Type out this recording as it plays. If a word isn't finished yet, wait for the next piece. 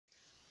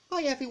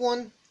Hi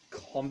everyone,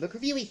 Comic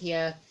Reviewer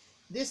here,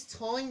 this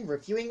time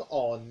reviewing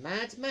on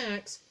Mad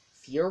Max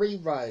Fury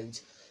Road.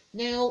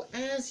 Now,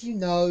 as you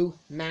know,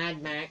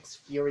 Mad Max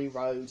Fury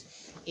Road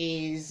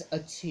is a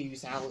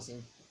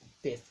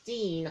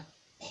 2015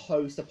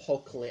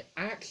 post-apocalyptic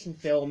action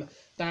film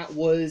that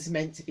was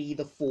meant to be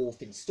the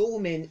fourth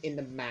installment in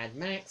the Mad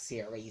Max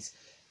series.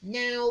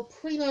 Now,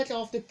 pretty much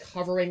after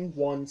covering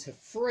 1 to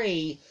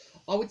 3,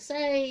 I would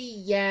say,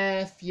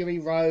 yeah, Fury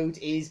Road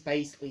is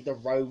basically the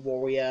Road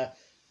Warrior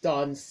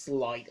done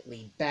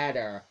slightly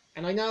better.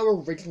 And I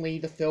know originally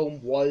the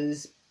film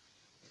was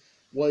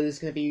going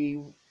to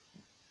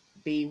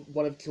be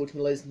one of George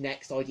Miller's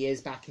next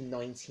ideas back in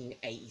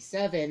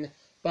 1987,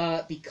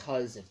 but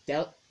because of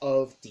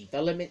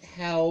development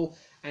hell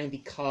and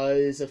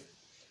because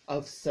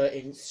of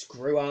certain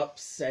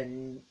screw-ups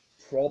and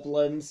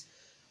problems,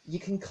 you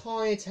can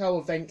kind of tell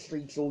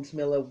eventually George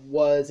Miller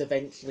was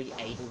eventually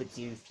able to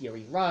do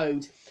Fury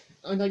Road.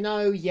 And I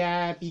know,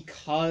 yeah,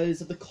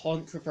 because of the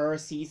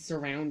controversies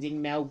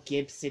surrounding Mel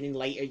Gibson in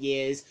later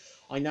years,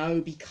 I know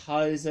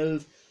because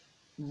of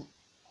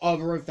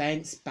other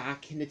events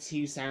back in the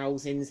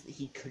 2000s,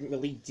 he couldn't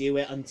really do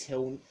it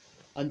until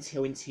in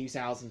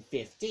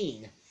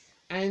 2015.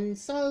 And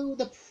so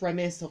the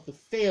premise of the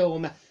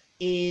film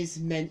is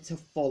meant to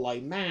follow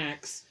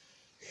Max,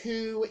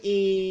 who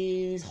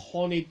is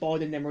haunted by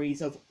the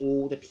memories of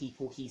all the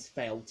people he's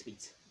failed to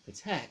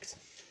protect.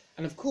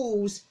 And of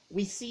course,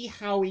 we see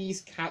how he's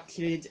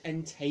captured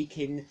and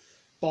taken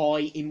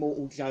by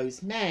Immortal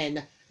Joe's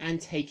men and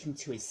taken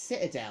to his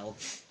citadel.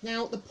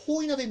 Now, the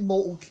point of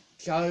Immortal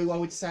Joe, I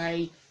would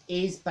say,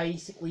 is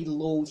basically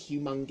Lord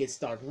Humongous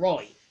done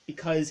right,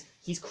 because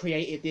he's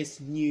created this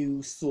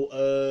new sort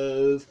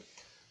of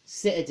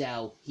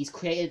citadel. He's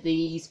created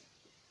these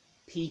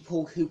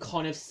people who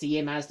kind of see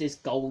him as this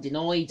golden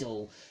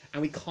idol,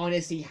 and we kind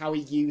of see how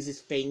he uses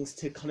things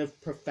to kind of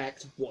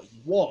perfect what he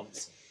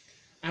wants.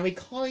 And we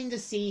kind of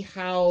see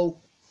how,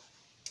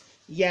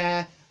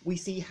 yeah, we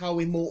see how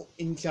Immortal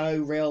Joe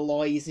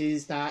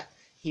realizes that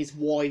his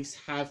wives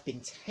have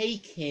been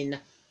taken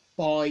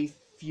by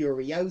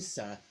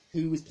Furiosa,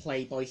 who was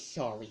played by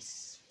Shari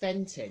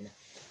Fenton.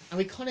 And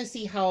we kind of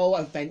see how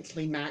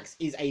eventually Max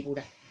is able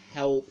to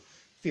help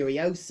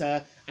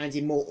Furiosa and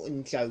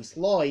Immortal Joe's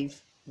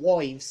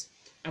wives.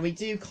 And we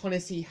do kind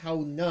of see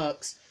how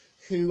Nux,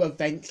 who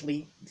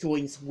eventually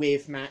joins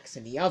with Max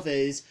and the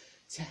others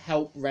to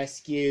help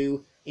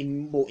rescue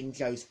Immortal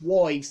Joe's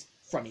wives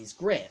from his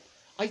grip.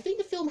 I think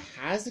the film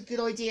has a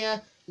good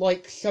idea,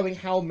 like showing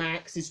how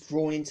Max is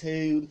drawn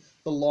into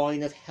the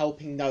line of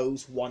helping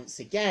those once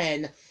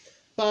again,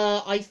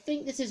 but I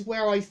think this is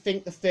where I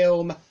think the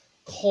film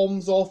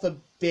comes off a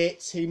bit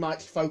too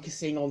much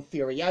focusing on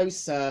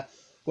Furiosa,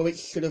 where it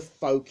should have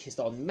focused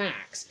on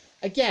Max.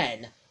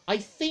 Again, I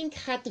think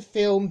had the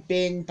film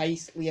been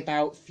basically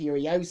about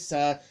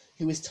Furiosa,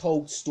 who is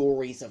told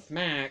stories of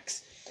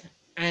Max,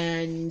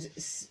 and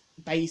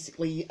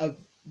basically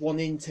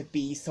wanting to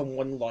be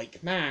someone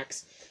like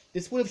Max,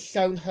 this would have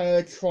shown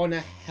her trying to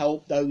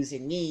help those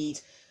in need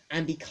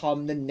and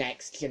become the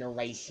next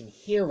generation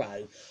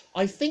hero.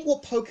 I think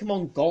what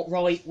Pokemon got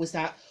right was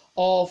that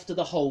after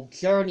the whole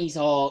Journeys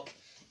arc,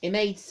 it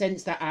made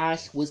sense that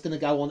Ash was going to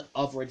go on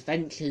other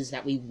adventures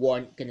that we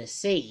weren't going to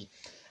see.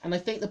 And I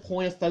think the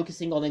point of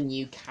focusing on a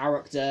new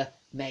character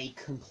made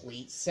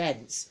complete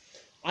sense.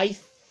 I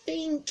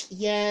think,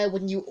 yeah,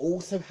 when you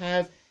also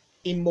have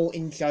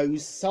Immortal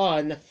Joe's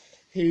son,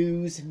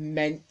 who's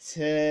meant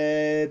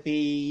to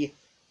be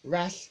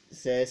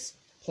Rastus,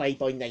 played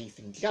by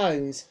Nathan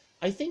Jones,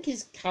 I think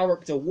his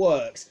character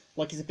works.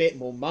 Like, he's a bit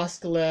more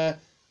muscular,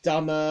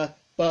 dumber,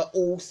 but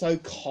also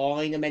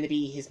kind of meant to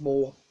be his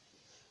more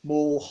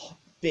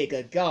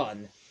bigger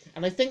gun.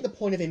 And I think the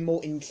point of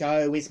Immortal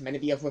Joe is meant to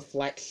be a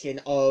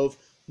reflection of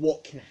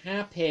what can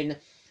happen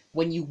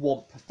when you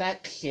want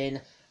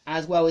perfection,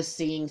 as well as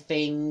seeing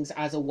things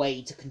as a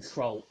way to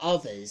control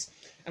others.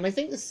 And I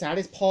think the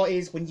saddest part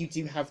is when you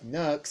do have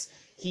Nux,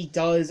 he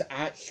does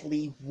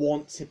actually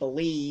want to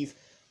believe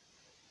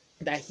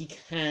that he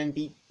can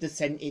be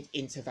descended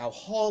into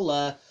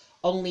Valhalla,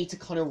 only to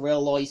kind of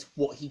realize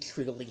what he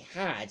truly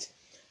had.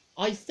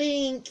 I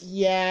think,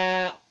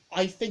 yeah,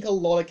 I think a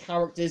lot of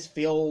characters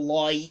feel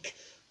like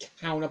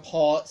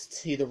counterparts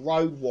to the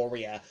Road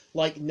Warrior,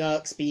 like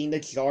Nux being the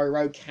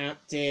Gyro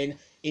Captain,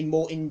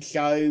 Immortal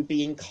Joe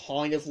being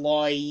kind of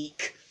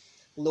like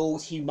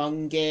Lord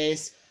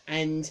Humongous,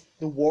 and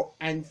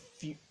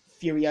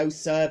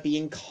Furiosa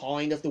being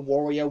kind of the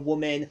Warrior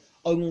Woman,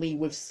 only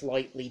with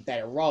slightly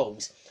better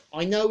roles.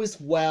 I know as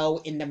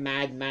well in the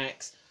Mad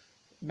Max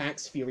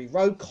Fury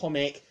Road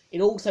comic, it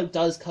also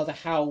does cover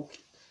how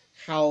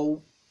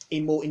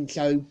Immortal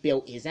Joe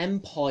built his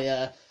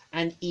empire,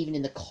 and even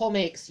in the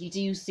comics, you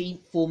do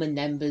see former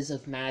members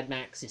of Mad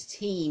Max's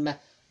team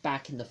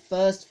back in the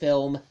first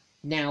film,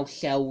 now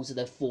shells of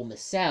their former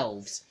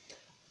selves.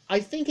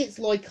 I think it's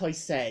like I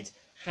said,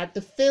 had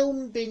the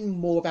film been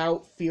more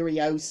about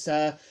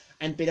Furiosa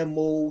and been a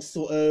more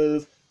sort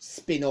of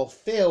spin-off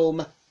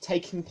film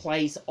taking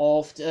place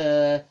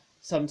after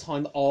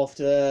sometime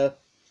after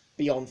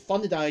Beyond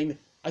Thunderdome,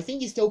 I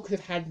think you still could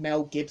have had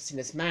Mel Gibson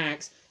as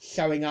Max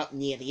showing up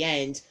near the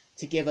end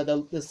to give her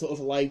the sort of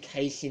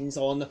locations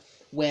on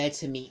where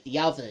to meet the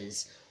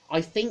others.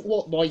 I think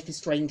what Life is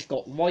Strange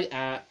got right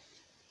at,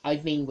 I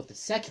mean with the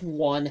second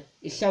one,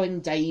 is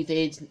showing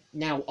David,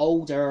 now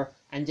older,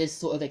 and just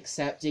sort of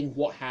accepting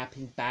what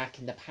happened back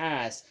in the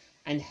past,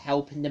 and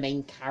helping the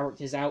main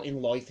characters out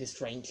in Life is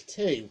Strange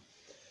 2.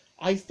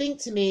 I think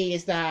to me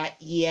is that,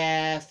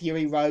 yeah,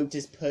 Fury Road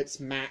just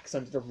puts Max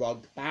under the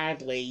rug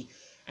badly,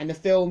 and the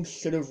film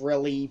should have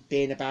really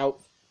been about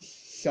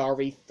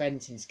Shari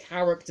Fenton's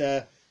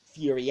character,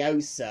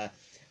 Furiosa,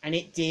 and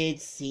it did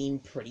seem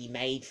pretty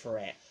made for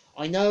it.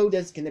 I know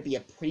there's going to be a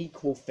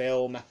prequel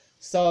film,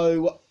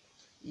 so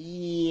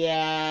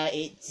yeah,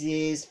 it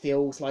just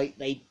feels like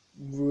they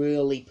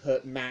really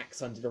put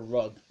Max under the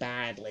rug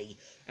badly,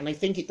 and I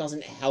think it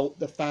doesn't help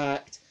the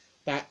fact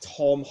that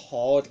Tom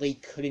Hardy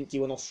couldn't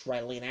do an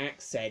Australian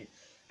accent,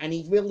 and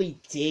he really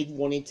did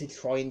wanted to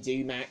try and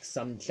do Max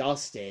some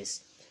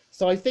justice.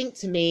 So I think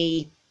to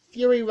me,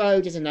 Fury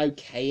Road is an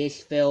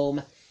okay-ish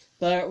film,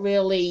 but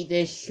really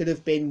this should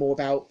have been more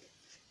about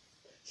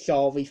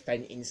Shari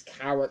Fenton's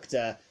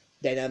character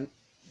than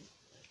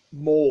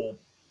more.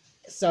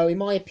 So in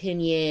my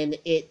opinion,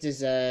 it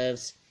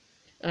deserves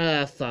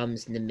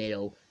thumbs in the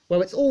middle.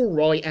 Well, it's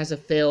alright as a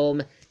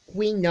film.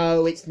 We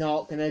know it's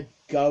not going to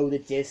go the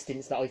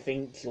distance that I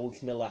think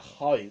George Miller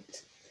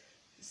hoped.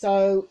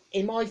 So,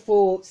 in my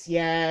thoughts,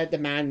 yeah, the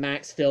Mad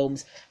Max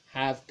films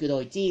have good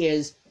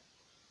ideas,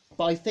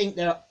 but I think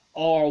there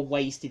are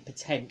wasted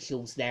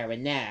potentials there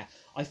and there.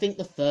 I think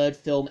the third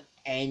film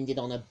ended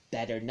on a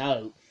better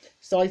note.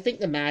 So I think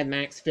the Mad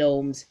Max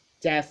films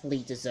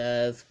definitely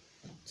deserve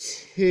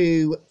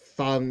 2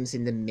 thumbs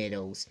in the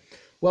middles.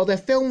 Well, they're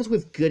films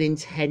with good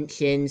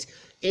intentions.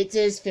 It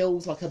just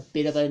feels like a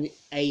bit of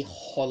a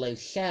hollow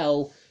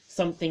shell,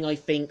 something I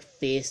think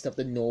Fist of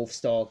the North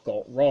Star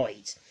got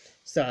right.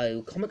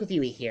 So, Comic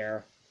Reviewer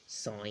here,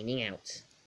 signing out.